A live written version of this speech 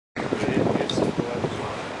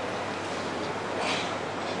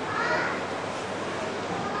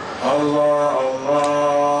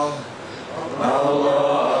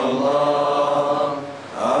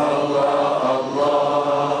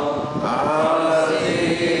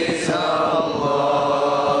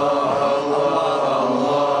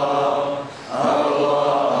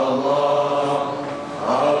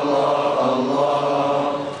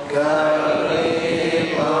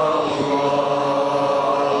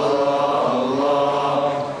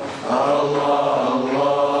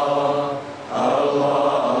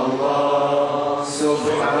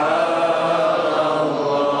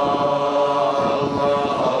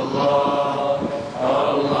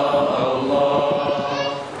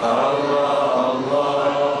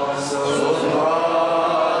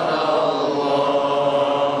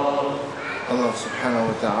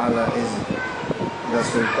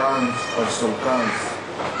والسلطان.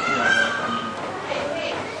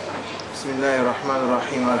 بسم الله الرحمن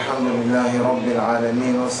الرحيم. الحمد لله رب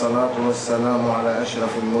العالمين، والصلاة والسلام على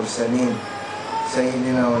أشرف المرسلين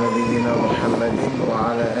سيدنا ونبينا محمد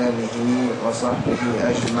وعلى آله وصحبه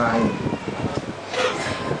أجمعين.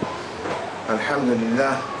 الحمد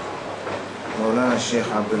لله. مولانا الشيخ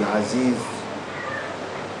عبد العزيز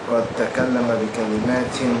قد تكلم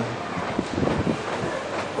بكلمات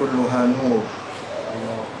كلها نور،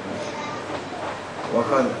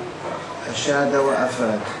 وقد أشاد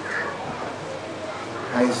وأفاد،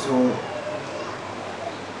 حيث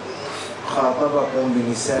خاطبكم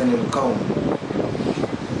بلسان القوم،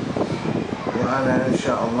 وأنا إن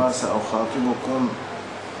شاء الله سأخاطبكم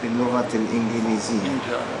باللغة الإنجليزية.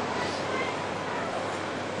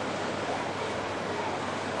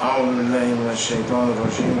 أعوذ بالله من الشيطان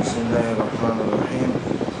الرجيم. بسم الله الرحمن الرحيم.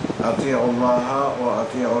 أطيعوا الله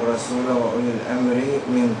وأطيعوا الرسول وأولي الأمر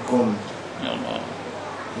منكم.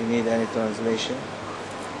 You need any translation?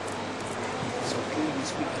 It's okay, we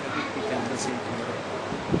speak Arabic, we can listen to it.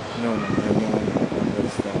 No, I don't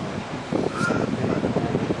understand.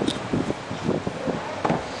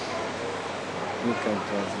 You can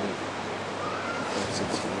translate.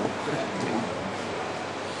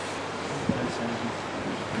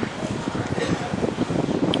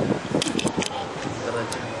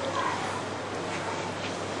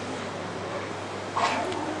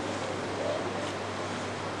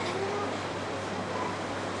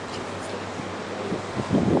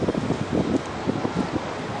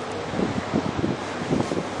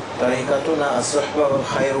 طريقتنا الصحبة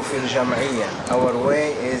والخير في الجمعية. Our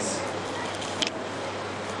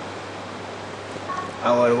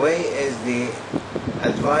way is the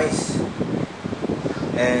advice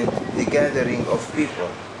and the gathering of people.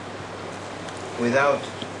 Without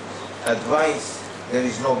advice, there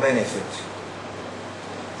is no benefit.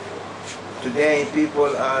 Today,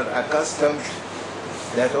 people are accustomed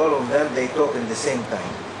that all of them, they talk at the same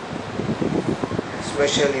time,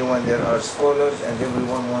 especially when there are scholars and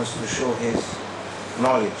everyone wants to show his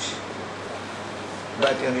knowledge.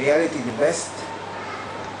 But in reality, the best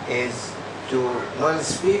is to one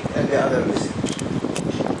speak and the other listen.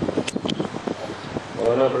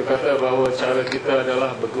 Maulana berkata bahawa cara kita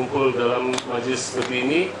adalah berkumpul dalam majlis seperti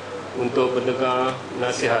ini untuk mendengar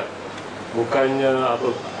nasihat. Bukannya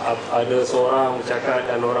ada seorang bercakap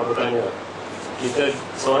dan orang bertanya. Kita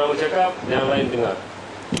seorang bercakap, yang lain dengar.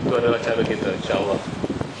 Itu adalah cara kita, insyaAllah.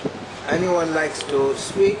 Anyone likes to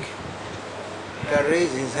speak can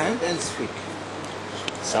raise his hand and speak.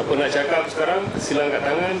 Siapa nak cakap sekarang, sila angkat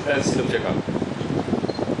tangan dan sila bercakap.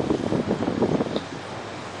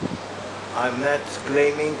 I'm not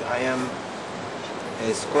claiming I am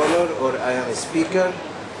a scholar or I am a speaker.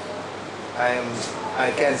 I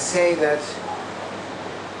can say that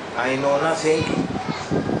I know nothing,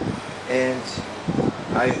 and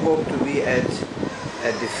I hope to be at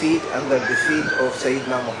the feet, under the feet of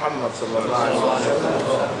Sayyidina Muhammad sallallahu alaihi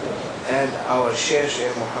wasallam and our Sheikh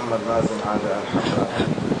Muhammad Nazim Ala Al-Hamad.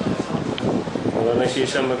 Maulana Syekh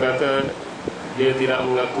Syam berkata dia tidak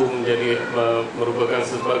mengaku merupakan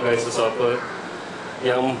sebagai sesuatu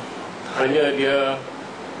yang hanya dia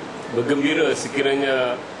bergembira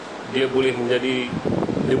sekiranya dia boleh menjadi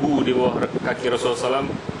debu di bawah kaki Rasulullah SAW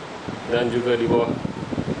dan juga di bawah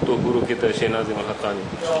Tuh Guru kita Syekh Nazim Al-Haqqani.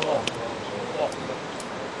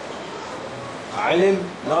 Ilm,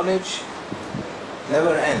 knowledge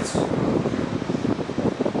never ends.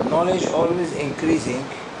 Knowledge always increasing.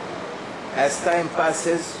 As time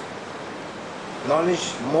passes,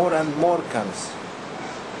 knowledge more and more comes.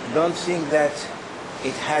 Don't think that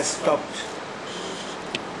it has stopped.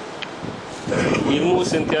 Ilmu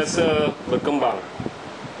sentiasa berkembang.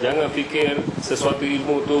 Jangan fikir sesuatu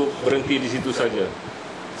ilmu itu berhenti di situ saja.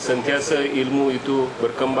 Sentiasa ilmu itu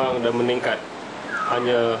berkembang dan meningkat.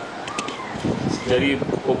 Jadi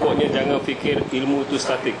pokoknya jangan fikir ilmu itu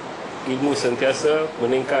statik. Ilmu sentiasa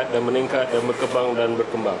meningkat dan berkembang dan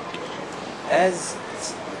berkembang. As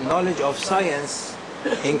knowledge of science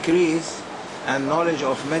increase, and knowledge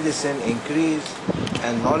of medicine increase,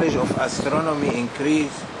 and knowledge of astronomy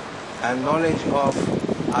increase, and knowledge of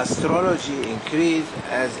astrology increase,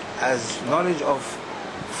 as knowledge of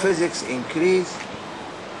physics increase,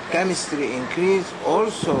 chemistry increase,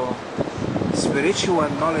 also spiritual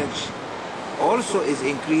knowledge also is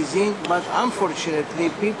increasing, but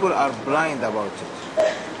unfortunately people are blind about it.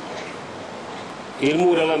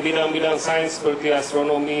 Ilmu dalam bidang-bidang sains seperti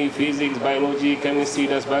astronomi, fizik, biologi, chemistry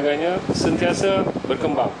dan sebagainya sentiasa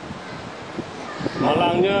berkembang.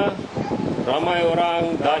 Malangnya ramai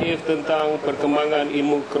orang daif tentang perkembangan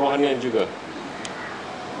ilmu kerohanian juga.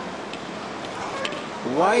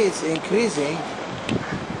 Why it's increasing?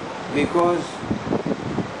 Because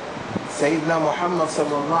Sayyidina Muhammad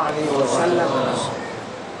sallallahu alayhi wa sallam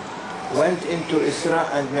went into Isra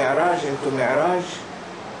and Mi'raj,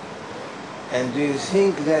 and do you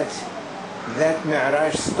think that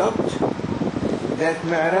Mi'raj stopped? That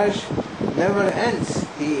Mi'raj never ends.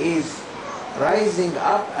 He is rising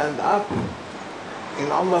up and up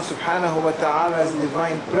in Allah subhanahu wa ta'ala's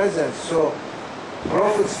divine presence. So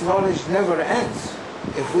Prophet's knowledge never ends.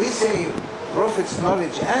 If we say Prophet's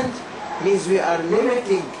knowledge ends, means we are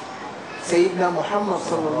limiting Sayyidina Muhammad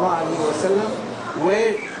sallallahu alayhi wa sallam,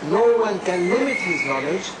 where no one can limit his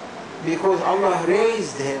knowledge, because Allah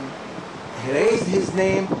raised him, He raised his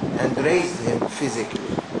name and raised him physically.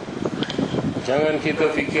 Jangan kita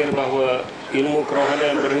fikir bahawa ilmu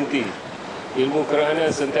kerohanian berhenti. Ilmu kerohanian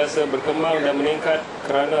sentiasa berkembang dan meningkat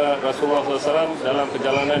kerana Rasulullah SAW dalam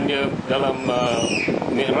perjalanan dia dalam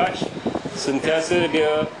Mi'raj, sentiasa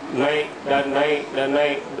dia naik dan naik dan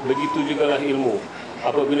naik. Begitu jugalah ilmu.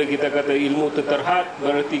 Apabila kita kata ilmu terhad,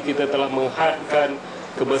 berarti kita telah menghadkan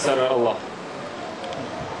kebesaran Allah.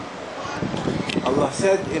 Allah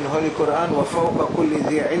said in Holy Quran, وَفَوْقَ كُلِّ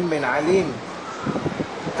ذِي عِلْمٍ عَلِيمٍ.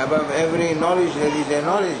 Above every knowledge there is a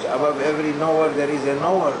knowledge. Above every knower there is a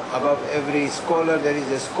knower. Above every scholar there is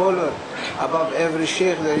a scholar. Above every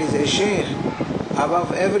sheikh there is a sheikh. Above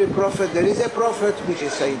every prophet there is a prophet, which is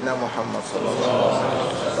Sayyidina Muhammad sallallahu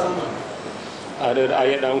alaihi wasallam. Ada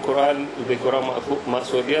ayat dalam Quran lebih kurang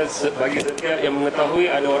maksud dia, bagi setiap yang mengetahui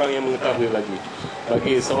ada orang yang mengetahui lagi.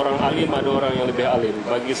 Bagi seorang alim ada orang yang lebih alim.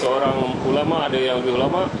 Bagi seorang ulama ada yang lebih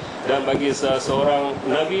ulama. Dan bagi seorang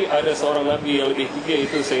nabi ada seorang nabi yang lebih tinggi,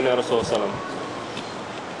 itu Sayyidina Rasulullah SAW.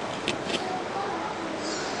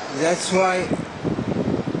 That's why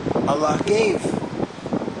Allah gave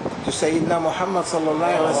to Sayyidina Muhammad sallallahu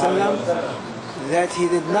alaihi wasallam that He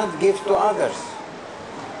did not give to others.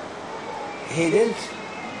 He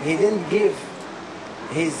didn't give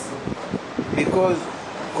his, because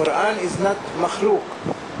Quran is not makhluk.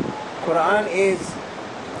 Quran is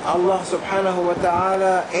Allah subhanahu wa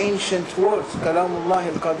ta'ala ancient words, kalamullah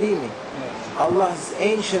al-qadimi. Allah's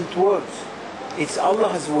ancient words. It's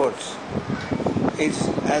Allah's words.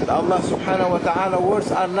 And Allah subhanahu wa ta'ala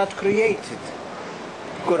words are not created.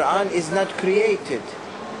 Quran is not created.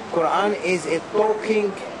 Quran is a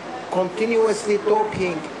talking, continuously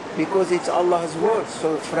talking, because it's Allah's words.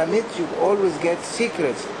 So from it you always get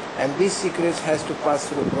secrets, and these secrets has to pass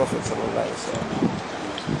through Prophet sallallahu alaihi wasallam.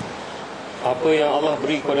 Apa yang Allah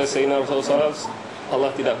beri kepada Sayyidina Rasulullah SAW, Allah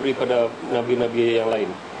tidak beri pada nabi-nabi yang lain.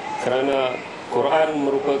 Kerana Quran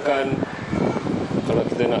merupakan, kalau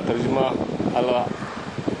kita nak terjemah, adalah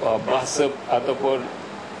bahasa ataupun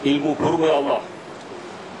ilmu purba Allah.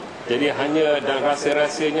 Jadi hanya, dan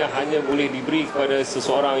rahsia-rahsianya hanya boleh diberi kepada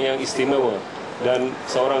seseorang yang istimewa, dan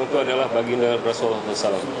seorang itu adalah baginda Rasulullah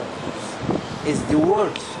SAW. It's the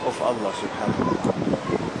words of Allah subhanahu wa ta'ala.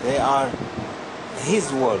 They are His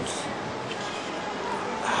words.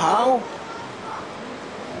 How?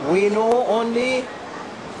 We know only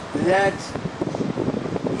that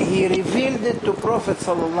He revealed it to Prophet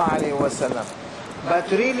sallallahu alaihi wasallam. But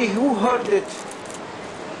really, who heard it?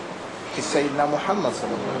 Is Sayyidina Muhammad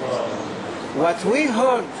sallallahu alaihi wasallam. What we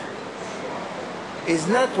heard is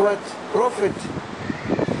not what Prophet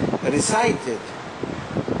recited,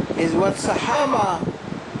 is what Sahaba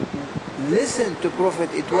listened to Prophet.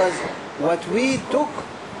 It was what we took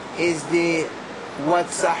is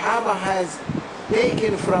what Sahaba has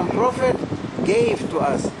taken from Prophet, gave to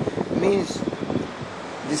us. Means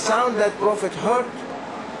the sound that Prophet heard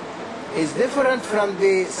is different from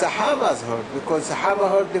the Sahaba's heard, because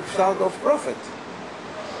Sahaba heard the sound of Prophet.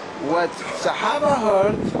 What Sahaba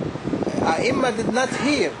heard, A'imma did not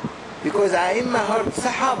hear, because A'imma heard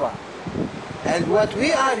Sahaba. And what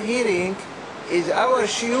we are hearing is our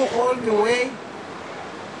shuyukh all the way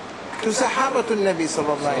to Sahabatul Nabi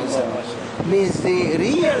sallallahu alaihi wasallam. Means the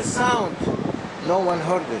real sound, no one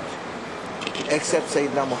heard it except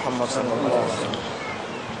Sayyidina Muhammad sallallahu alaihi wasallam.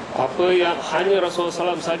 Apa yang hanya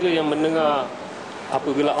Rasulullah SAW saja yang mendengar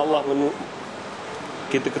apabila Allah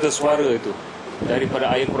kita suara itu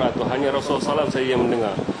daripada ayat Quran itu, hanya Rasulullah SAW saja yang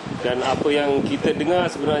mendengar. Dan apa yang kita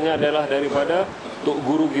dengar sebenarnya adalah daripada tok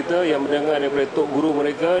guru kita, yang mendengar daripada tok guru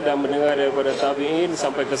mereka, dan mendengar daripada tabi'in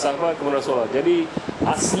sampai ke sahabat kepada Rasulullah. Jadi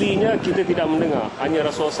aslinya kita tidak mendengar, hanya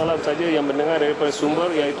Rasulullah SAW saja yang mendengar daripada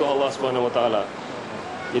sumber, iaitu Allah Subhanahu Wa Taala.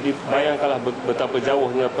 Jadi bayangkanlah betapa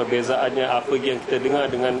jauhnya perbezaannya apa yang kita dengar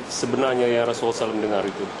dengan sebenarnya yang Rasulullah SAW mendengar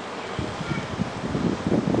itu.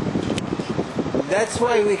 That's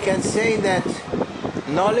why we can say that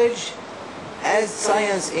knowledge, as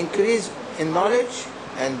science increase in knowledge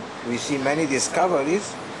and we see many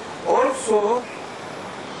discoveries. Also,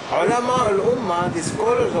 ulama al-ummah, the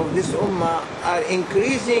scholars of this ummah, are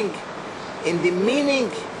increasing in the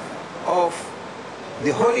meaning of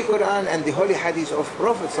the Holy Quran and the Holy Hadith of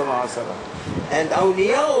Prophet ﷺ. And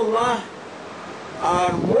awliyaullah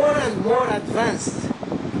are more and more advanced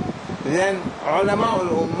than ulama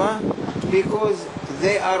al-ummah, because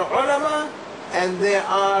they are ulama and they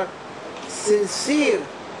are sincere,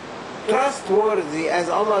 trustworthy, as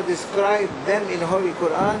Allah described them in Holy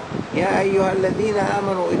Quran. Ya ayyuhalladhina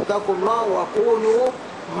amanu ittaqullah wa kunu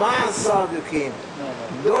ma'as sadiqin.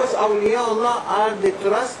 Those awliyaullah are the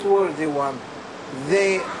trustworthy ones.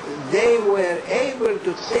 They were able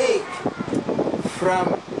to take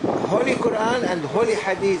from Holy Quran and Holy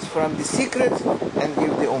Hadith, from the secrets, and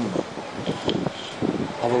give the ummah.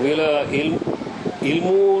 Apabila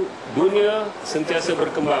ilmu dunia sentiasa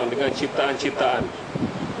berkembang dengan ciptaan-ciptaan,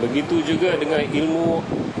 begitu juga dengan ilmu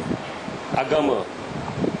agama.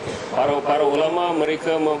 Para ulama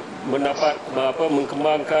mereka mendapat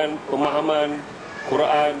mengkembangkan pemahaman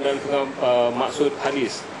Quran dan maksud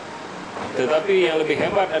hadis. Tetapi yang lebih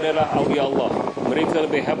hebat adalah awliya Allah. Mereka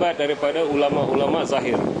lebih hebat daripada ulama-ulama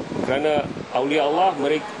zahir. Kerana awliya Allah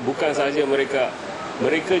bukan sahaja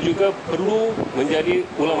mereka juga perlu menjadi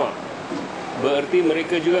ulama. Berarti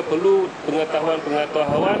mereka juga perlu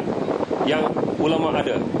pengetahuan-pengetahuan yang ulama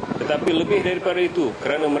ada. Tetapi lebih daripada itu,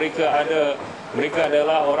 kerana mereka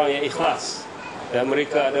adalah orang yang ikhlas, dan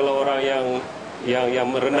mereka adalah orang yang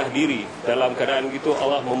merendah diri. Dalam keadaan gitu,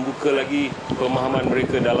 Allah membuka lagi pemahaman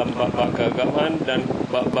mereka dalam bab-bab keagamaan dan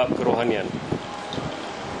bab-bab kerohanian.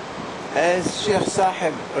 As Sheikh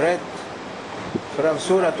Sahib read from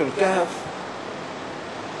Surah Al-Kahf,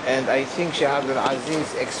 and I think Sheikh Abdul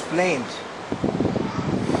Aziz explained,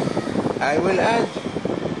 I will add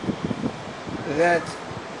that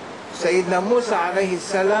Sayyidina Musa alayhi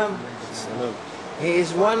salam, he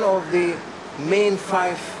is one of the main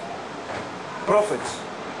 5 prophets,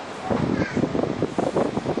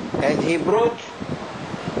 and he brought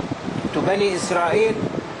to Bani Israel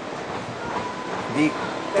the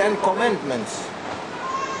 10 commandments.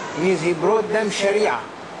 Means he brought them Sharia,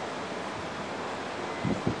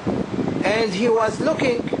 and he was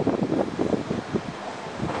looking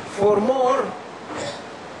for more,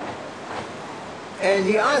 and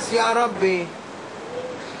he asked, Ya Rabbi,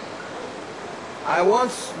 I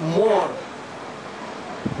want more.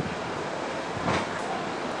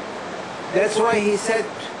 That's why he said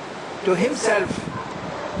to himself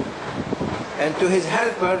and to his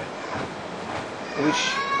helper,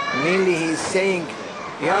 which mainly he is saying,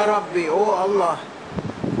 Ya Rabbi, oh Allah,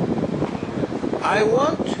 I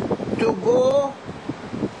want to go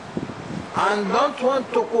and don't want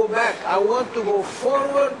to go back. I want to go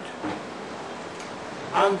forward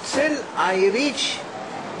until I reach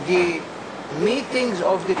the meetings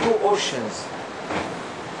of the 2 oceans.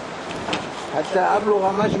 حتى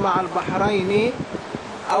أبلغ مجمع البحرين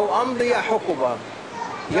أو أمضي حقبا.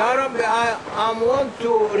 Ya Rabbi, I want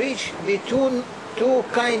to reach the two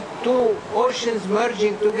oceans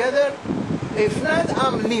merging together. If not,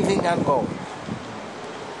 I'm leaving and go.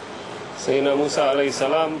 Sayyidina Musa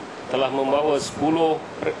alaihissalam telah membawa 10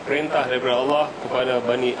 perintah daripada Allah kepada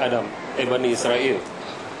Bani Israel.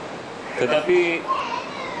 Tetapi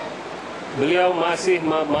beliau masih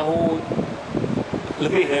mahu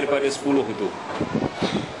lebih daripada 10 itu.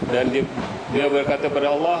 Dan dia berkata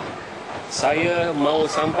kepada Allah, saya mau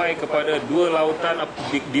sampai kepada 2 lautan,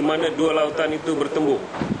 di mana 2 lautan itu bertemu.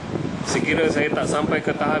 Sekira saya tak sampai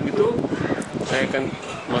ke tahap itu, saya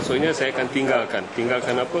akan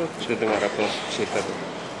tinggalkan apa? Kita dengar apa cerita itu.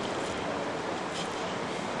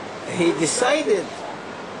 He decided,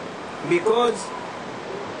 because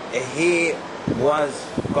he was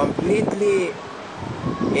completely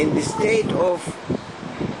in the state of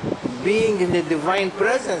being in the divine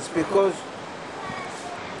presence, because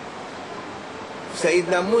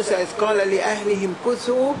Sayyidina Musa is قال لأهلهم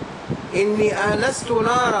كثوا إني آنست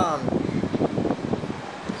نارا.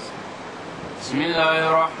 بسم الله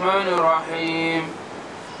الرحمن الرحيم.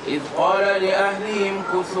 إذ قال لأهلهم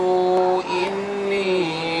كثوا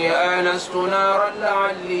إني آنست نارا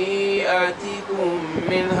لعلي آتيكم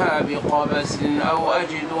منها بقبس أو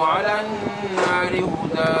أجد على النار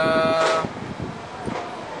هدى.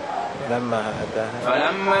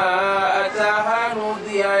 فلما أتاها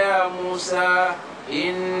نودي يا موسى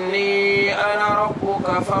إني أنا ربك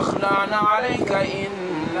فاخلعن عليك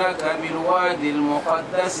إنك بالوادي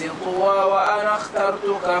المقدس طوى وأنا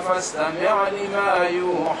اخترتك فاستمع لما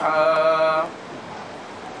يوحى.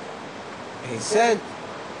 He said,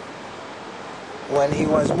 when he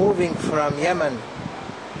was moving from Yemen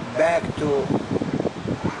back to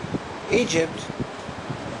Egypt,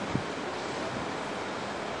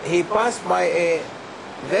 he passed by a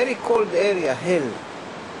very cold area, hill,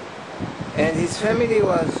 and his family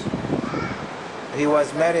he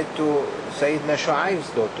was married to Sayyidina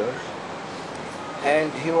Shu'aib's daughter,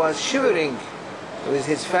 and he was shivering with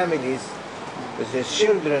his families, with his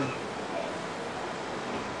children.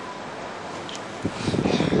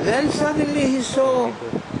 Then suddenly he saw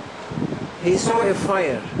a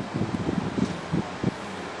fire.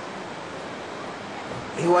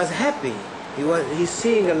 He was happy. He's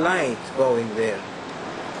seeing a light going there.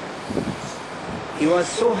 He was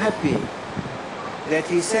so happy that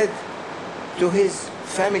he said to his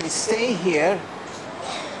family, "Stay here.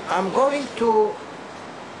 I'm going to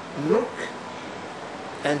look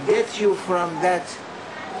and get you from that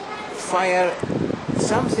fire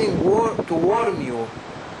something to warm you.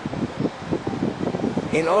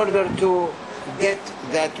 In order to get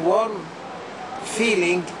that warm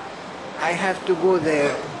feeling, I have to go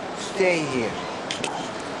there. Stay here."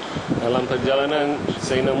 Dalam perjalanan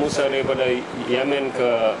Sayyidina Musa daripada Yemen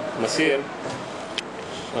ke Mesir,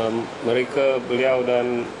 beliau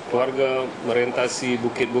dan keluarga merentasi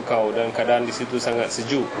Bukit Bukau dan keadaan di situ sangat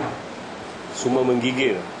sejuk, semua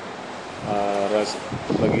menggigil.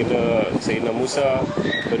 Baginda Sayyidina Musa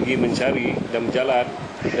pergi mencari dan berjalan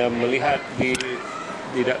dan melihat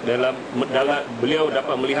dalam beliau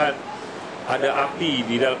dapat melihat ada api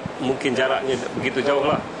mungkin jaraknya begitu jauh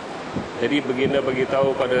lah. Jadi baginda bagi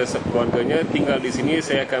tahu pada keluarganya, tinggal di sini,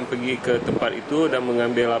 saya akan pergi ke tempat itu dan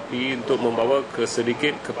mengambil api untuk membawa ke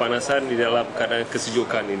sedikit kepanasan di dalam keadaan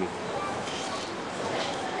kesejukan ini.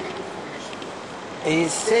 He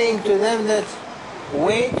is saying to them that,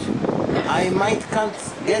 wait, I might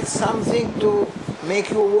get something to make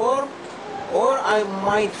you warm, or I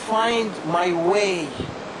might find my way,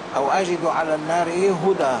 أو أجد على النار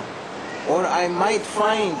هدى, or I might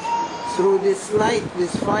find through this light,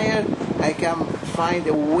 this fire, I can find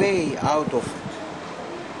a way out of it.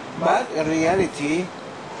 But in reality,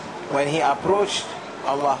 when he approached,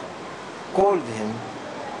 Allah called him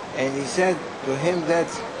and he said to him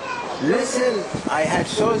that, listen, I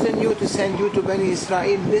had chosen you to send you to Bani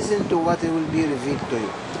Israel, listen to what will be revealed to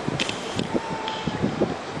you.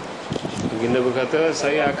 Baginda berkata,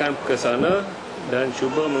 saya akan ke sana dan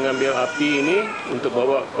cuba mengambil api ini untuk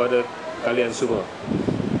bawa kepada kalian semua.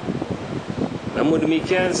 Namun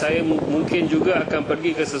demikian, saya mungkin juga akan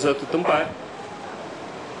pergi ke sesuatu tempat,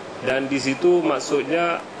 dan di situ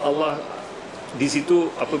maksudnya Allah, di situ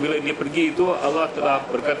apabila dia pergi itu, Allah telah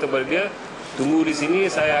berkata kepada dia, tunggu di sini,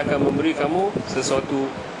 saya akan memberi kamu sesuatu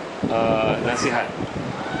nasihat.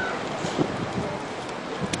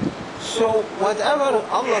 So whatever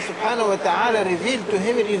Allah subhanahu wa ta'ala revealed to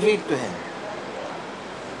him, revealed to him.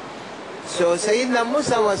 So Sayyidina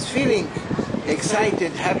Musa was feeling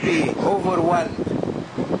excited, happy, overwhelmed.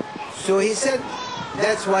 So he said,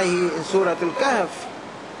 that's why in Surah Al-Kahf,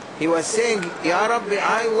 he was saying, Ya Rabbi,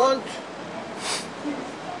 I want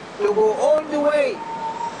to go all the way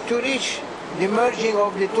to reach the merging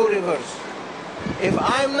of the two rivers. If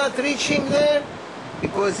I'm not reaching there,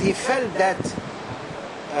 because he felt that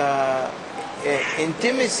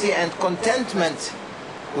intimacy and contentment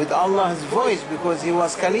with Allah's voice, because he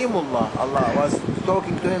was Kalimullah, Allah was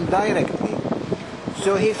talking to him directly.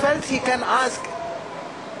 So he felt he can ask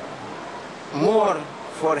more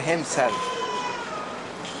for himself.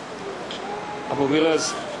 Apabila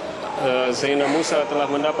Sayyidina Musa telah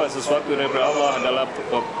mendapat sesuatu daripada Allah dalam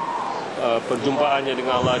perjumpaannya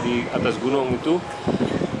dengan Allah di atas gunung itu,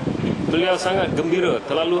 beliau sangat gembira,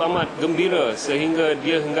 terlalu amat gembira sehingga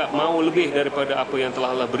dia enggak mau lebih daripada apa yang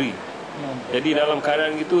telah Allah beri. Jadi dalam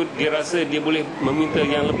keadaan itu dia rasa dia boleh meminta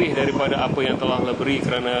yang lebih daripada apa yang telah Allah beri,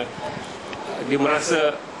 kerana dia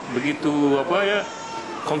merasa begitu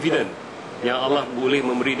confident yang Allah boleh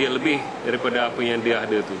memberi dia lebih daripada apa yang dia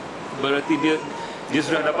ada tu. Berarti dia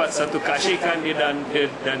sudah dapat satu keasyikan dia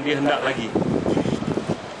dan dia hendak lagi.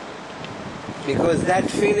 Because that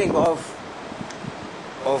feeling of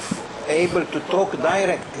able to talk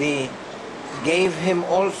directly gave him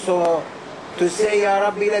also to say, Ya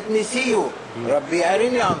Rabbi, let me see you. Rabbi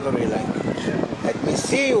arini anzur ilayk. Let me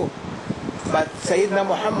see you. But Sayyidina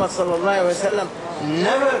Muhammad sallallahu alaihi wasallam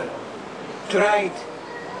never tried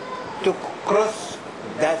to cross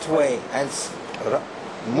that way and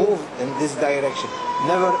move in this direction.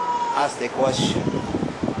 Never asked a question.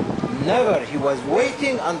 Never. He was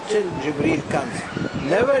waiting until Jibreel comes.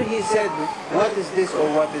 Never he said, what is this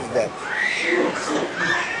or what is that.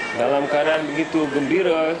 Dalam keadaan begitu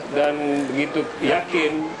gembira dan begitu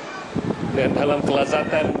yakin dan dalam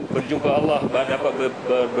kelazatan berjumpa Allah, dapat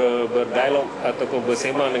berdialog ataupun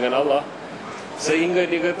bersembang dengan Allah, sehingga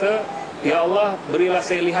dia kata Ya Allah, berilah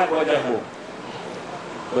saya lihat wajahmu.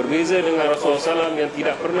 Berbeza dengan Rasulullah SAW yang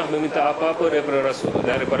tidak pernah meminta apa-apa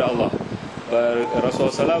daripada Allah.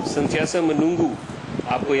 Rasulullah SAW sentiasa menunggu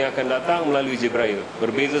apa yang akan datang melalui Jibril.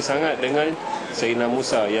 Berbeza sangat dengan Sayyidina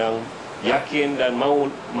Musa yang yakin dan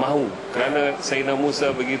mahu kerana Sayyidina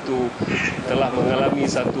Musa begitu telah mengalami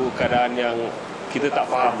satu keadaan yang kita tak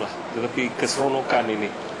faham lah, tetapi keseronokan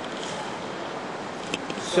ini.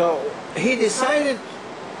 So he decided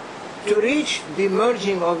to reach the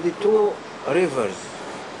merging of the two rivers,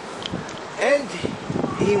 and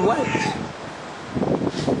he went,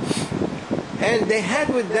 and they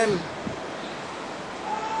had with them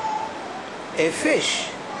a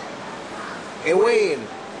fish, a whale.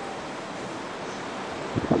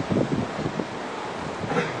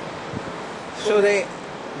 So they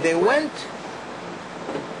went,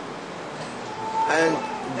 and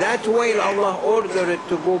that whale, Allah ordered it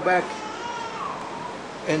to go back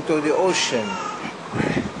into the ocean.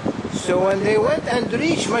 So when they went and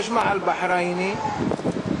reached مجمع البحرين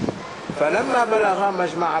فلما بلغا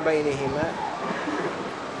مجمع بينهما,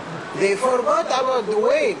 they forgot about the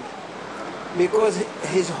whale, because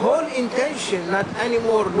his whole intention not any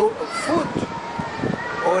more food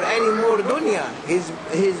or any more dunya. His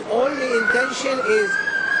only intention is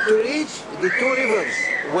to reach the two rivers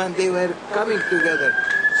when they were coming together.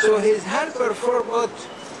 So his helper forgot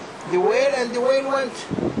the whale, and the whale went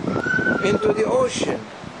into the ocean.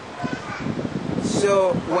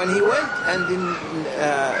 So when he went and the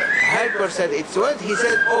helper said it's went, he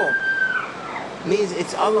said, oh, means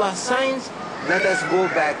it's Allah's signs, let us go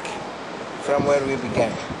back from where we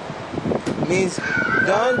began. Means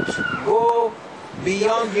don't go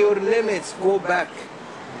beyond your limits, go back.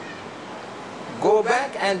 Go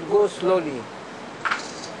back and go slowly.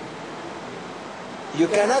 You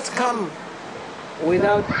cannot come to me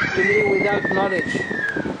without knowledge.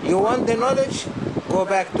 You want the knowledge? Go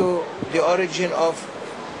back to the origin of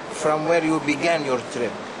from where you began your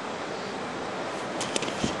trip.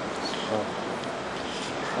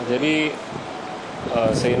 Jadi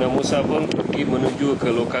Sayyidina Musa pun pergi menuju ke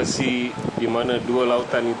lokasi di mana dua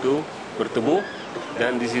lautan itu bertemu,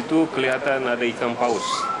 dan di situ kelihatan ada ikan paus.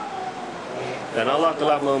 Dan Allah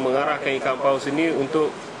telah mengarahkan ikan paus ini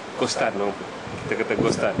untuk kostan, kita kata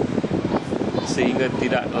kostan, sehingga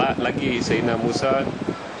tidak lagi Sayyidina Musa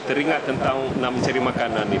teringat tentang nak mencari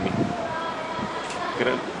makanan ini.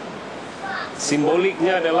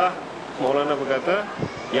 Simboliknya adalah, Maulana berkata,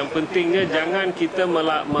 yang pentingnya jangan kita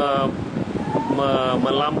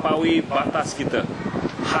melampaui batas kita,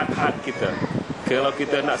 had kita. Kalau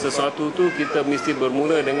kita nak sesuatu tu, kita mesti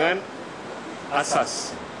bermula dengan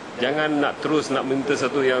asas. Jangan nak terus nak minta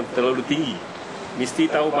sesuatu yang terlalu tinggi.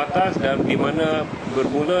 Mesti tahu batas dan di mana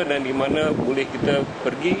bermula dan di mana boleh kita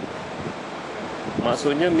pergi.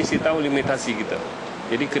 Maksudnya mesti tahu limitasi kita.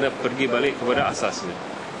 Jadi kena pergi balik kepada asasnya.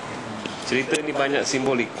 Cerita ni banyak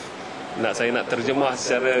simbolik. Saya nak terjemah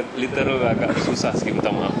secara literal agak susah sikit,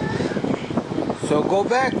 minta maaf. So go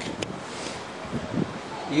back.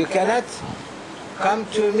 You cannot come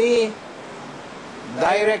to me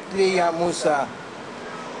directly, ya Musa.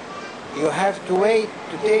 You have to wait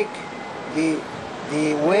to take the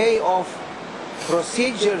way of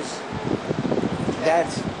procedures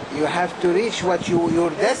that you have to reach what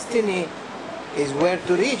your destiny is where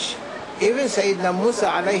to reach. Even Sayyidina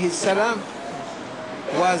Musa alayhi salam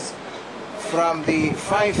was from the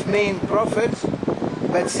 5 main prophets,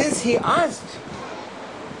 but since he asked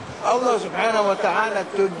Allah subhanahu wa ta'ala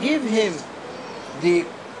to give him the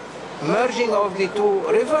merging of the two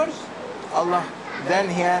rivers, Allah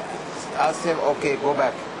then he asked him, okay, go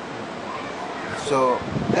back. So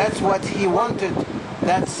that's what he wanted,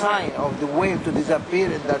 that sign of the whale to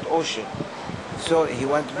disappear in that ocean. So he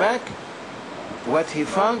went back. What he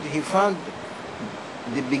found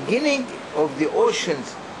the beginning of the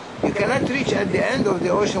oceans. You cannot reach at the end of the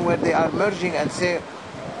ocean where they are merging and say,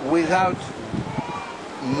 without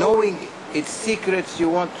knowing its secrets, you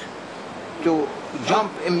want to jump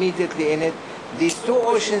immediately in it. These two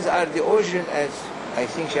oceans are the ocean, as I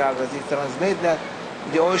think Shaykh Al-Aziz translate that,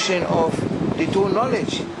 the ocean of the two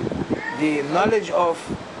knowledge. The knowledge of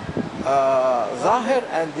Zahir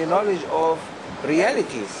and the knowledge of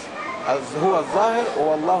realities. هو الظاهر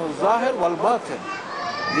والله الظاهر والباطن.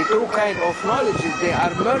 The two kind of knowledges, they are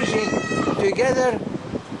merging together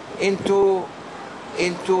into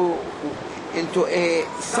a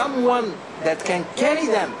someone that can carry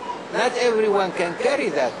them. Not everyone can carry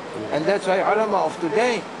that, and that's why ulama of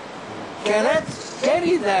today cannot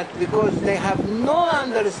carry that, because they have no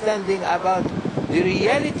understanding about the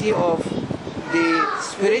reality of the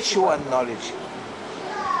spiritual knowledge.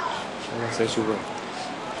 Saya cuba.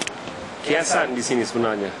 kiasan di sini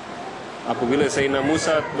sebenarnya. Apabila Sayyidina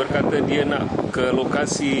Musa berkata dia nak ke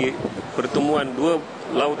lokasi pertemuan dua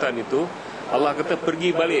lautan itu, Allah kata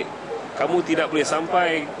pergi balik. Kamu tidak boleh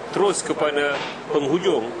sampai terus kepada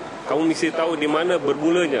penghujung. Kamu mesti tahu di mana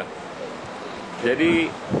bermulanya. Jadi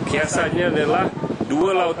kiasannya adalah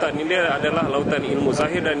dua lautan ini adalah lautan ilmu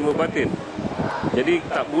zahir dan ilmu batin. Jadi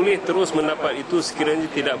tak boleh terus mendapat itu sekiranya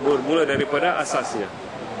tidak bermula daripada asasnya.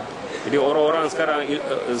 Jadi orang-orang sekarang,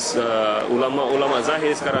 ulama-ulama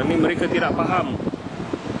zahir sekarang ni, mereka tidak faham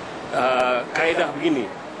kaedah begini.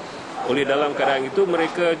 Oleh dalam keadaan itu,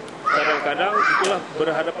 mereka kadang-kadang itulah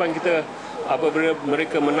berhadapan kita apabila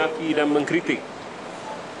mereka menafi dan mengkritik.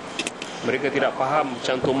 Mereka tidak faham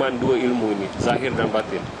cantuman dua ilmu ini, zahir dan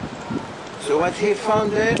batin. So what he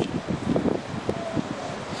found there,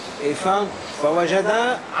 he found فَوَجَدَ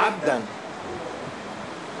عَبْدًا.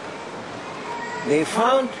 They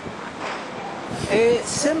found a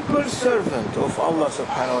simple servant of Allah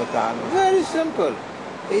subhanahu wa ta'ala. Very simple.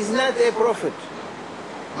 He's not a prophet.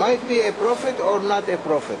 Might be a prophet or not a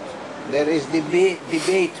prophet. There is debate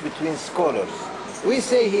between scholars. We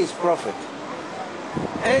say he is prophet.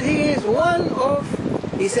 And he is one of,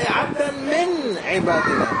 he said, عَبْدًا مِنْ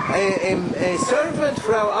عِبَادِنَا, a servant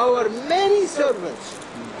from our many servants.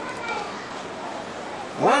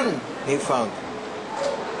 One he found.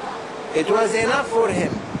 It was enough for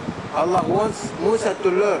him. Allah wants Musa to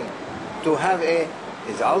learn, to have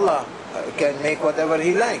Allah can make whatever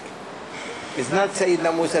he likes. It's not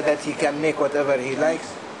Sayyidina Musa that he can make whatever he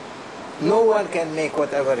likes. No one can make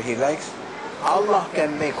whatever he likes. Allah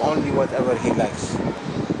can make only whatever he likes.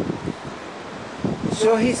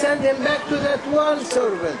 So he sent him back to that one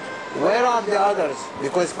servant. Where are the others?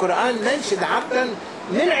 Because Quran mentioned عَبْدًا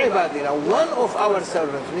مِنْ عِبَادِنَا, one of our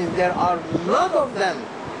servants, means there are a lot of them,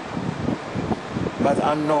 but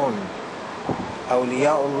unknown.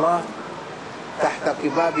 أولياء الله تحت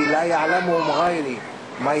قبابي لا يعلمهم غيري.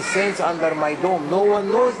 My saints under my dome, no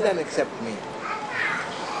one knows them except me.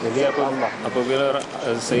 Jadi apabila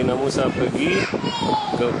Sayyidina Musa pergi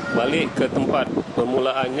balik ke tempat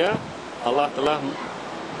permulaannya, Allah telah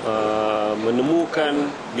menemukan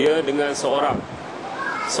dia dengan seorang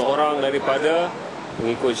daripada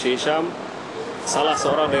mengikut Syekh Syam, salah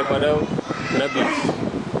seorang daripada Nabi.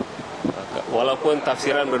 Walaupun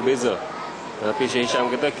tafsiran berbeza, tapi Syekh Syam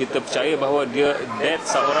kata kita percaya bahawa that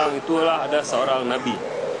seorang itulah ada seorang Nabi.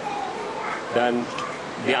 Dan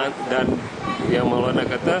yang Maulana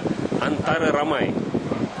kata antara ramai,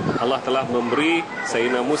 Allah telah memberi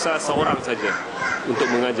Sayyidina Musa seorang saja untuk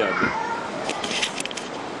mengajar dia.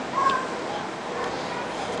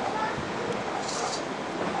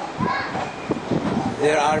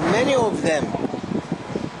 There are many of them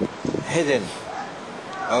hidden,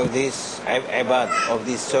 of these ibad, of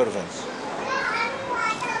these servants.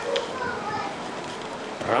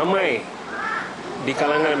 Ramai di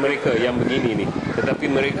kalangan mereka yang begini ni, tetapi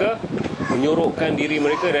mereka menyorokkan diri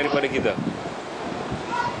mereka daripada kita.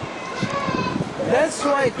 That's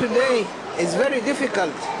why today it's very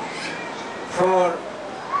difficult for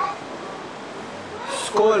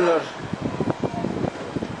scholars.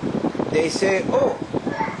 They say, oh,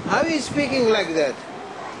 how is speaking like that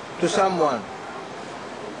to someone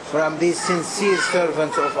from these sincere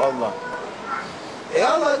servants of Allah?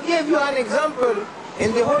 Allah gave you an example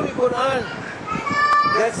in the Holy Quran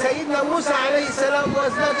that Sayyidina Musa alayhi salam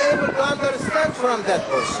was not able to understand from that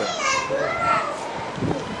person.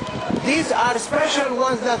 These are special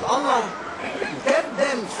ones that Allah kept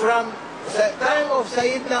them from the time of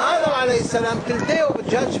Sayyidina Adam alayhi salam till day of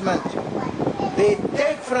judgment. They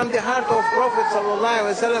take from the heart of Prophet sallallahu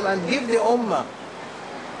alaihi wasallam and give the ummah.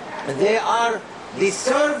 They are the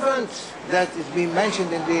servants that is being mentioned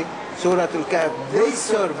in the Surah Al-Kahf. These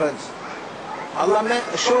servants, Allah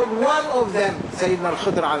showed one of them, Sayyidina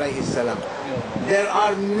Al-Khidr alayhi salam. There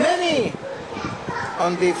are many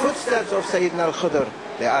on the footsteps of Sayyidina Al-Khidr.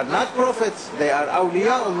 They are not prophets, they are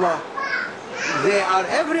awliyaullah. They are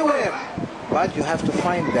everywhere, but you have to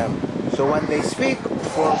find them. So when they speak,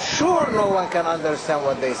 for sure no one can understand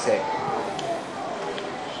what they say.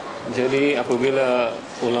 Jadi apabila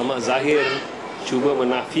ulama zahir cuba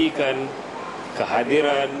menafikan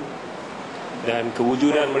kehadiran dan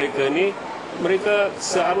kewujudan mereka ni, mereka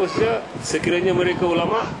seharusnya sekiranya mereka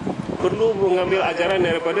ulama perlu mengambil ajaran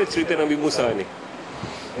daripada cerita Nabi Musa ni.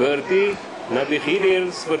 Berarti Nabi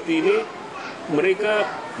Khidir seperti ini, mereka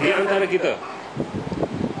di antara kita,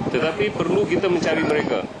 tetapi perlu kita mencari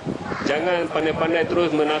mereka. Jangan pandai-pandai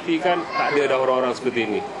terus menafikan tak ada dah orang-orang seperti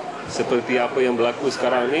ini. Seperti apa yang berlaku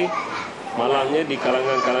sekarang ni, malangnya di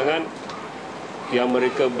kalangan-kalangan yang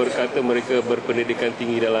mereka berkata mereka berpendidikan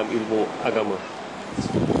tinggi dalam ilmu agama.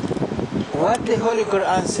 what the Holy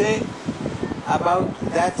Quran say about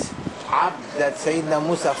that abd that Sayyidina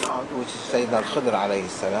Musa found, which is Sayyidina al-Khidr alayhi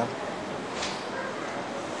salam.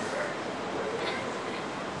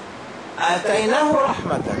 Ataynahu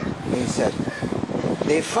rahmatan, he said.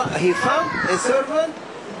 He found a servant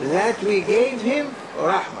that we gave him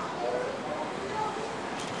rahmah.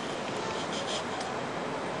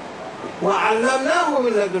 وَعَلَّمْنَاهُ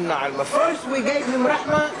مِنْ لَدُنَّا عِلْمًا. First we gave him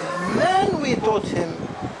rahmah, then we taught him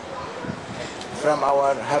from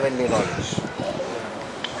our heavenly knowledge.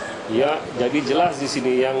 Ya, jadi jelas di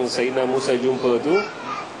sini yang Sayyidina Musa jumpa tu,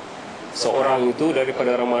 seorang itu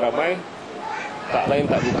daripada ramai-ramai, tak lain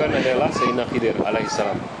tak bukan adalah Sayyidina Khidir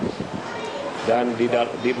alaihissalam. Dan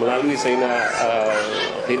melalui Sayyidina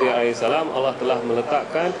Khidir alaihissalam, Allah telah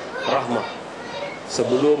meletakkan rahmah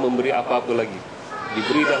sebelum memberi apa-apa lagi.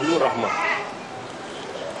 Diberi dahulu rahmah.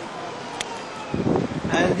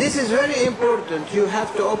 And this is very important. You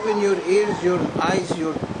have to open your ears, your eyes,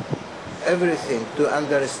 your everything to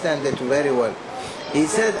understand it very well. He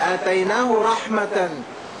said, "Ataynahu rahmatan."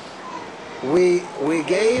 We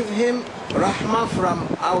gave him rahmah from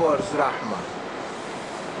ours rahmah.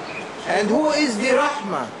 And who is the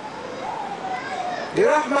rahmah? The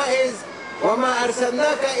rahmah is وَمَا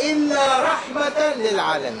أَرْسَلْنَاكَ إِلَّا رَحْمَةً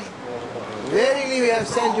لِلْعَالَمِينَ. Verily we have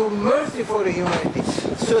sent you mercy for humanity.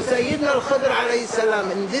 So Sayyidina al-Khidr alayhi salam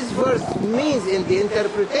in this verse means, in the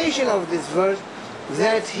interpretation of this verse,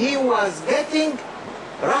 that he was getting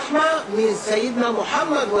rahmah, means Sayyidina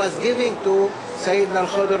Muhammad was giving to Sayyidina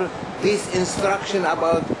al-Khidr this instruction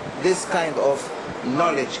about this kind of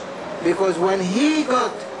knowledge. Because when he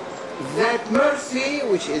got that mercy,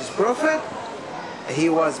 which is Prophet, he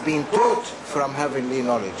was being taught from heavenly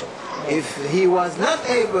knowledge. If he was not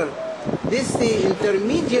able, this is the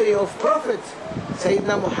intermediary of Prophet,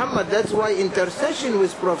 Sayyidina Muhammad. That's why intercession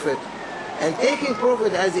with Prophet and taking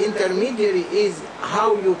Prophet as intermediary is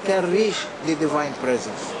how you can reach the divine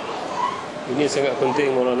presence. Ini sangat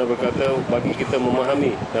penting, Maulana berkata, bagi kita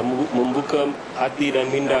memahami dan membuka hati dan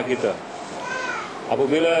minda kita.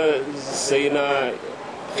 Apabila Sayyidina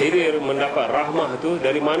Khidir mendapat rahmah itu,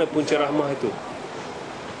 dari mana punca rahmah itu?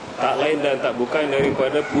 Tak lain dan tak bukan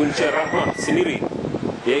daripada punca rahmah sendiri,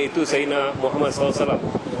 yaitu Sayyidina Muhammad SAW.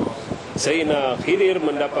 Sayyidina Khidir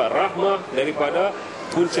mendapat rahmah daripada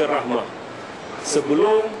punca rahmah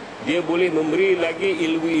sebelum dia boleh memberi lagi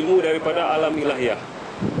ilmu-ilmu daripada alam ilahiyah.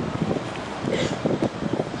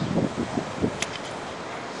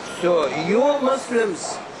 So you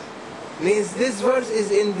Muslims, means this verse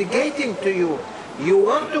is indicating to you, you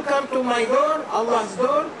want to come to my door, Allah's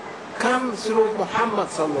door, come through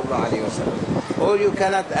Muhammad sallallahu alayhi wa sallam, or you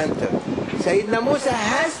cannot enter. Sayyidina Musa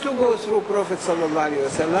has to go through Prophet sallallahu alayhi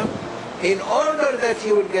wa sallam in order that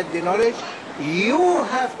he will get the knowledge. You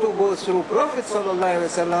have to go through Prophet sallallahu alaihi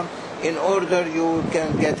wasallam in order you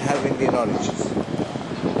can get heavenly knowledge.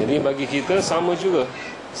 Jadi bagi kita sama juga.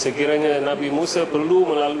 Sekiranya Nabi Musa perlu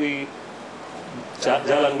melalui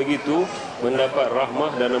jalan begitu, mendapat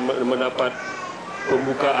rahmah dan mendapat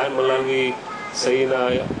pembukaan melalui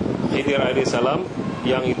Sayyidina Khidir alaihissalam,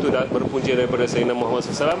 yang itu berpunca daripada Sayyidina Muhammad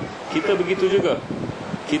SAW. Kita begitu juga.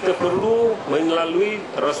 Kita perlu melalui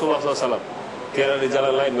Rasulullah SAW. Tiada ada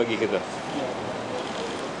jalan lain bagi kita.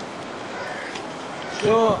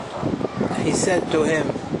 So he said to him,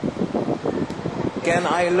 "Can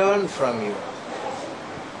I learn from you?"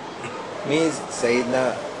 Means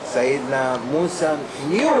Sayyidina Musa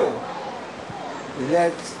knew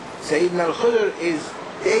that Sayyidina al-Khidr is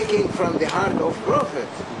taking from the heart of Prophet,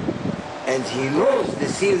 and he knows the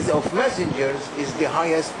seals of messengers is the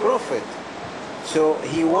highest Prophet. So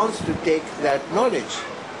he wants to take that knowledge.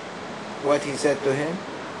 What he said to him,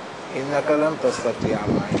 إِنَّكَ لَمْ تَسْتَطِيعَ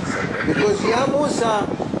مَعِيَ صَبْرًا. Because Ya Musa,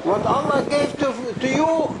 what Allah gave to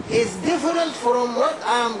you is different from what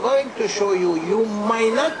I am going to show you. You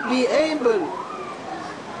might not be able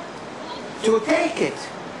to take it,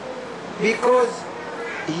 because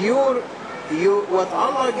what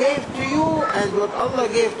Allah gave to you and what Allah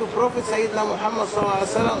gave to Prophet Sayyidina Muhammad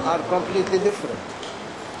SAW are completely different.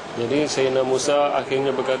 Jadi Sayyidina Musa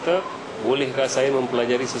akhirnya berkata, bolehkah saya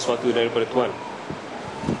mempelajari sesuatu daripada Tuhan?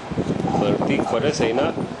 Berarti kepada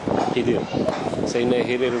Sayyidina Khidir. Sayyidina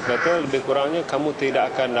Khidir berkata, lebih kurangnya kamu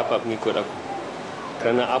tidak akan dapat mengikut aku,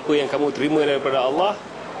 kerana apa yang kamu terima daripada Allah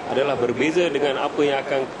adalah berbeza dengan apa yang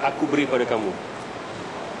akan aku beri pada kamu.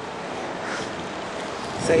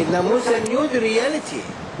 Sayyidina Musa knew the reality,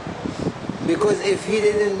 because if he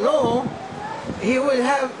didn't know, he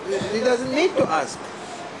doesn't need to ask.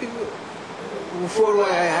 For why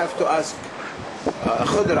I have to ask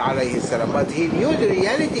Khidr alayhi salam. But he knew the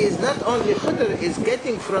reality is not only Khidr is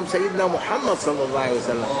getting from Sayyidina Muhammad sallallahu alayhi wa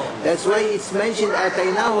sallam. That's why it's mentioned,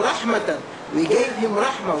 Ataynahu rahmatan. We gave him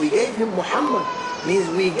rahmah, we gave him Muhammad. Means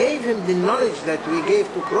we gave him the knowledge that we gave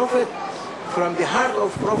to Prophet. From the heart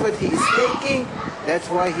of Prophet he is taking. That's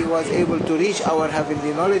why he was able to reach our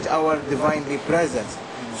heavenly knowledge, our divinely presence.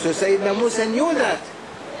 So Sayyidina Musa knew that.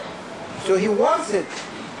 So he wants it.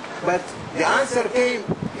 But the answer came,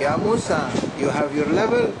 Ya Musa, you have your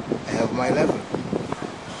level, I have my level.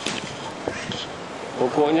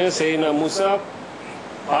 Pokoknya Sayyidina Musa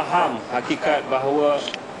faham hakikat bahawa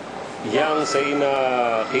yang Sayyidina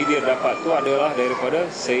Khidir dapat tu adalah daripada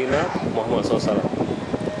Sayyidina Muhammad SAW.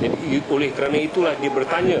 Jadi oleh kerana itulah dia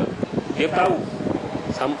bertanya. Dia tahu.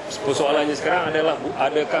 Persoalannya sekarang adalah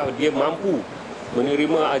adakah dia mampu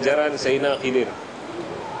menerima ajaran Sayyidina Khidir.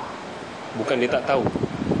 Bukan dia tak tahu.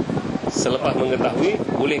 Selepas mengetahui,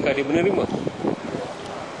 bolehkah dia menerima?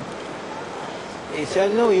 He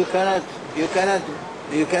said, no, you cannot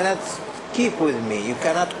keep with me. You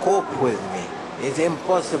cannot cope with me. It's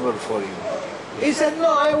impossible for you. He said,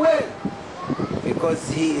 no, I will.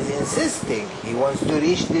 Because he is insisting. He wants to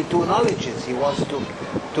reach the two knowledges. He wants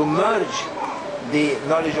to merge the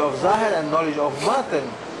knowledge of Zahir and knowledge of Batin.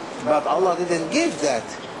 But Allah didn't give that.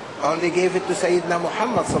 Only gave it to Sayyidina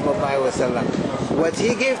Muhammad sallallahu alaihi wasallam. What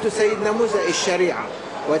he gave to Sayyidina Musa is Sharia.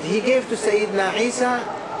 What he gave to Sayyidina Isa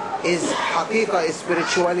is Haqiqa, is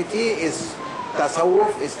spirituality, is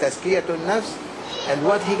Tasawwuf, is Tazkiyatun Nafs. And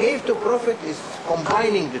what he gave to Prophet is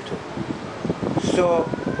combining the two. So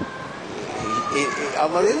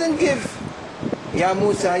Allah didn't give, Ya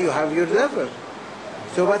Musa, you have your level.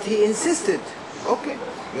 So but he insisted. Okay,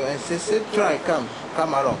 you insisted, try, come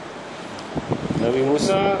along. Nabi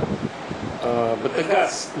Musa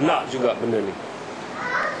bertegas nak juga benda ni.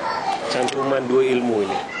 Cantuman dua ilmu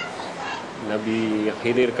ini. Nabi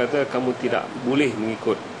Khidir kata kamu tidak boleh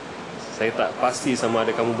mengikut. Saya tak pasti sama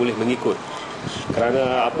ada kamu boleh mengikut.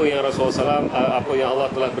 Kerana apa yang Rasulullah SAW, apa yang Allah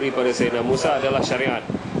telah beri pada Sayyidina Musa adalah syariat.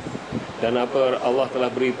 Dan apa Allah telah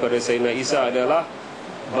beri pada Sayyidina Isa adalah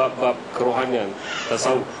bab-bab kerohanian,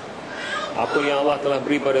 tasawuf. Apa yang Allah telah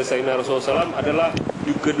beri pada Sayyidina Rasulullah SAW adalah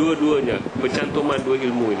kedua-duanya, pencantuman dua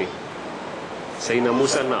ilmu ini. Sayyidina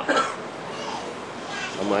Musa nak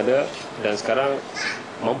sama ada, dan sekarang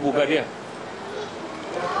mampukah dia?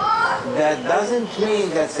 That doesn't mean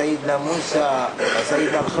that Sayyidina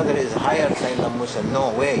Khidr is higher than Sayyidina Musa. No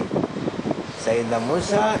way. Sayyidina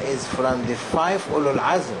Musa is from the 5 Ulul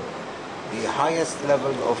Azm, the highest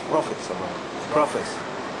level of prophets.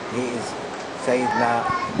 He is Sayyidina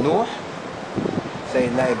Nuh,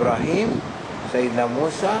 Sayyidina Ibrahim, Sayyidina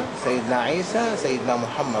Musa, Sayyidina Isa, Sayyidina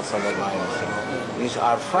Muhammad sallallahu alaihi wasallam. These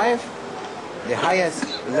are 5, the highest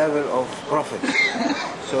level of prophets.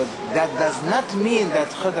 So that does not mean that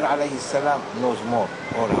Khidr alayhi salam knows more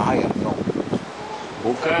or higher. No.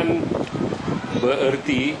 Bukan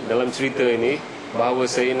bererti dalam cerita ini bahawa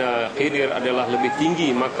Sayyidina Khidir adalah lebih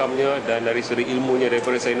tinggi makamnya dan dari segi ilmunya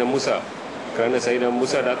daripada Sayyidina Musa. Kerana Sayyidina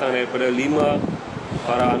Musa datang daripada 5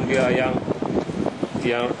 para anbiya yang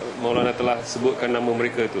Maulana telah sebutkan nama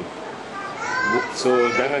mereka itu. So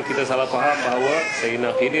jangan kita salah faham bahawa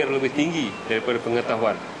Sayyidina Khidir lebih tinggi daripada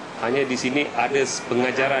pengetahuan. Hanya di sini ada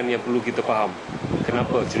pengajaran yang perlu kita faham.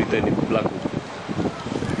 Kenapa cerita ini berlaku?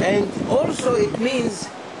 And also it means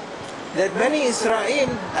that Bani Israel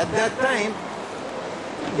at that time,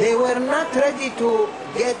 they were not ready to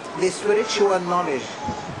get the spiritual knowledge,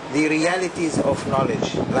 the realities of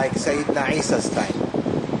knowledge, like Sayyidina Isa's time.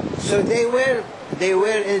 So they were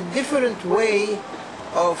in a different way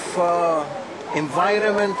of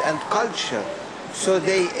environment and culture. So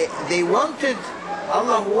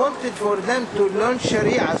Allah wanted for them to learn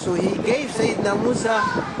Sharia, so He gave Sayyidina Musa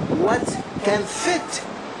what can fit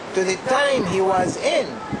to the time he was in.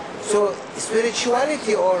 So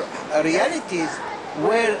spirituality or realities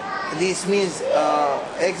where this means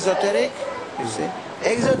exoteric, you see,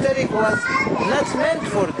 exoteric was not meant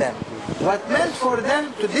for them. What meant for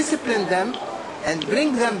them to discipline them and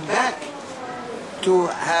bring them back to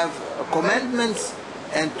have commandments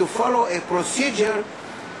and to follow a procedure.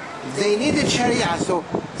 They needed Sharia. So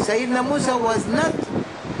Sayyidina Musa was not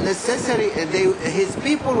necessary. His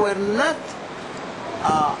people were not.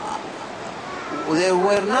 They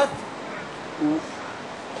were not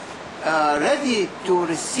ready to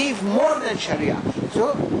receive more than Sharia.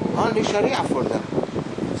 So only Sharia for them.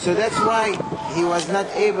 So that's why he was not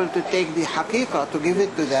able to take the Haqiqa to give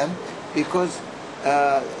it to them, because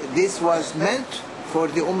this was meant for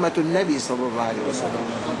the Ummatul Nabi sallallahu alaihi wasallam,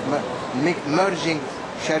 merging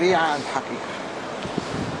Sharia and Haqiqa.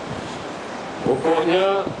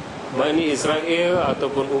 Pokoknya Bani Israel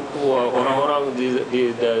ataupun orang-orang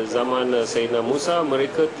di zaman Sayyidina Musa,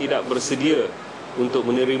 mereka tidak bersedia untuk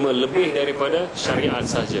menerima lebih daripada syariat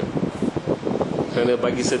saja. Kerana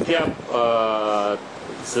bagi setiap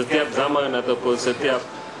zaman ataupun setiap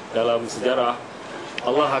dalam sejarah,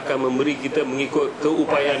 Allah akan memberi kita mengikut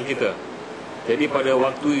keupayaan kita. Jadi pada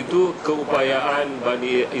waktu itu, keupayaan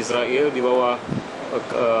Bani Israel di bawah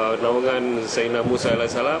naungan Sayyidina Musa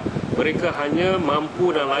AS, mereka hanya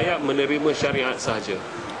mampu dan layak menerima syariat sahaja.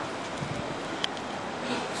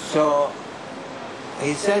 So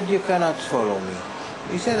he said, you cannot follow me.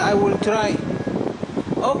 He said, I will try.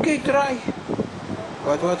 Okay, try.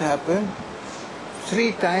 But what happened?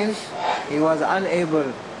 3 times he was unable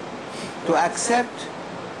to accept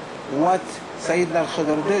what Sayyidina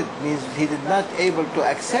al-Khidr did. Means he did not able to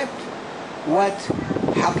accept what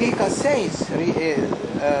Haqiqa says,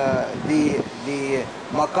 the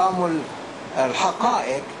Maqamul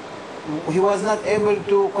al-Haqa'iq. He was not able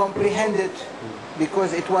to comprehend it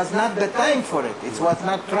because it was not the time for it. It was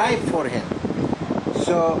not right for him.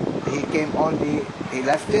 So he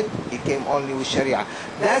left it, he came only with Sharia.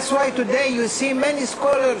 That's why today you see many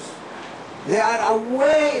scholars, they are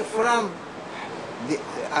away from the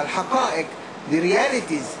al-Haqa'iq, the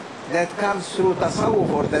realities that comes through tasawwuf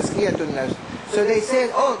or tazkiyatun nafs. So they say,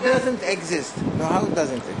 oh, it doesn't exist. No, how it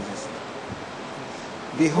doesn't exist?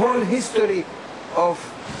 The whole history of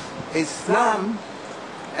Islam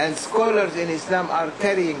and scholars in Islam are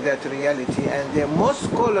carrying that reality, and the most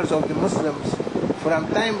scholars of the Muslims from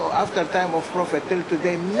after time of Prophet till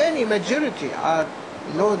today, majority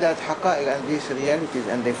know that haqa'iq and these realities,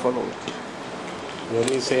 and they follow it.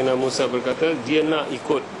 Jadi Sayyidina Musa berkata dia nak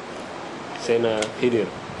ikut Sayyidina Khidir.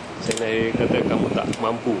 Sayyidina Khidir kata kamu tak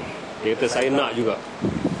mampu. Dia kata saya nak juga.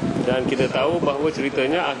 Dan kita tahu bahawa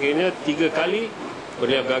ceritanya akhirnya 3 kali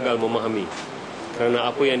beliau gagal memahami. Kerana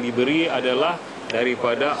apa yang diberi adalah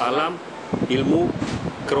daripada alam ilmu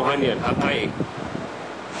kerohanian, haqa'iq.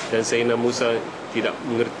 Dan Sayyidina Musa tidak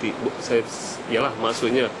mengerti. Ialah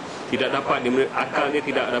maksudnya tidak dapat akalnya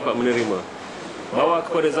tidak dapat menerima. Bawa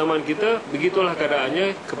kepada zaman kita, begitulah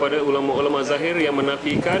keadaannya kepada ulama-ulama zahir yang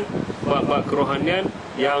menafikan bab-bab kerohanian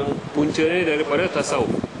yang puncanya daripada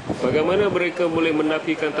tasawuf. Bagaimana mereka boleh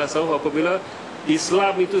menafikan tasawuf apabila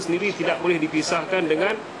Islam itu sendiri tidak boleh dipisahkan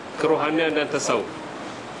dengan kerohanian dan tasawuf.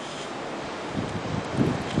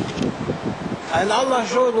 And Allah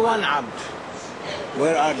showed one abd.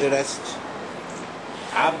 Where are the rest?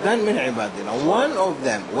 Abdan min ibadina. One of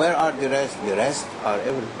them. Where are the rest? The rest are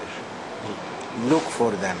everywhere. Look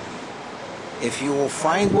for them. If you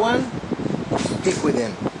find one, stick with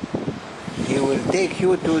him. He will take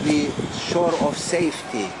you to the shore of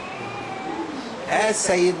safety. As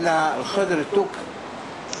Sayyidina al-Khidr took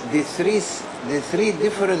the three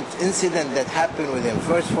different incidents that happened with him.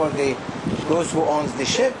 First, for those who owns the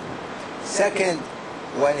ship. Second,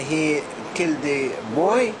 when he killed the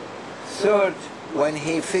boy. Third, when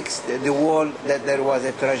he fixed the wall that there was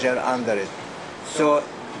a treasure under it. So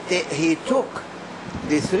he took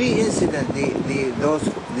the 3 incidents,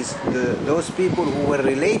 those people who were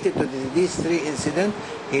related to these 3 incidents,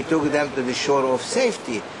 he took them to the shore of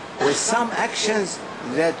safety with some actions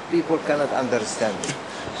that people cannot understand.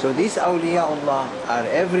 So these awliyaullah are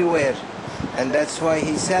everywhere, and that's why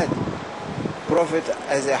he said, Prophet,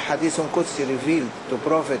 as a hadith Qudsi revealed to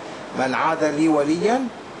Prophet, Man aada li waliyan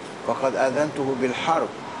faqad adantuhu bil harb.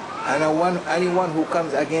 And anyone who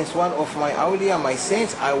comes against one of my awliya, my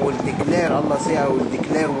saints, I will declare, Allah say, I will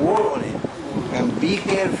declare war on him. And be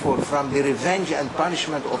careful from the revenge and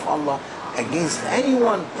punishment of Allah against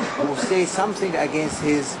anyone who says something against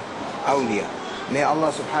his awliya. May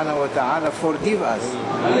Allah subhanahu wa ta'ala forgive us,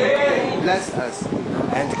 bless us,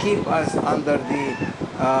 and keep us under the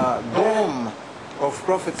dome of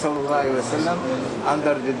Prophet sallallahu alaihi wasallam,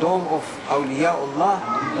 under the dome of awliyaullah,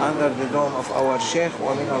 under the dome of our Shaykh,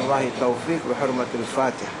 wa min Allahi tawfiq bi hurmatil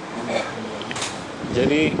Fatiha.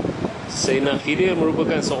 Jadi Sayyidina Khidir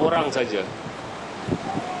merupakan seorang saja,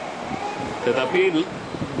 tetapi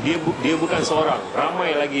dia bukan seorang,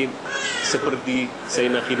 ramai lagi seperti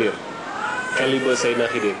Sayyidina Khidir, kaliber Sayyidina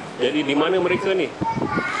Khidir. Jadi di mana mereka ni?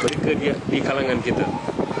 Mereka di kalangan kita,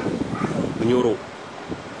 menyuruh.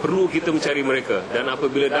 Perlu kita mencari mereka, dan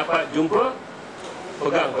apabila dapat jumpa,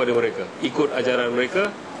 pegang pada mereka, ikut ajaran mereka,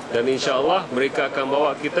 dan insya-Allah mereka akan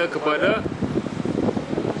bawa kita kepada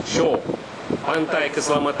shore, pantai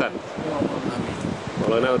keselamatan.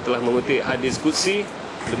 Maulana telah mengutip hadis qudsi,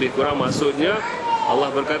 lebih kurang maksudnya Allah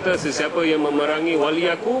berkata, sesiapa yang memerangi wali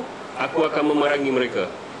aku akan memerangi mereka.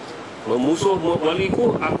 Memusuh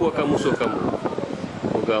waliku, aku akan musuh kamu.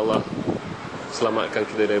 Semoga Allah selamatkan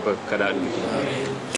kita daripada keadaan ini.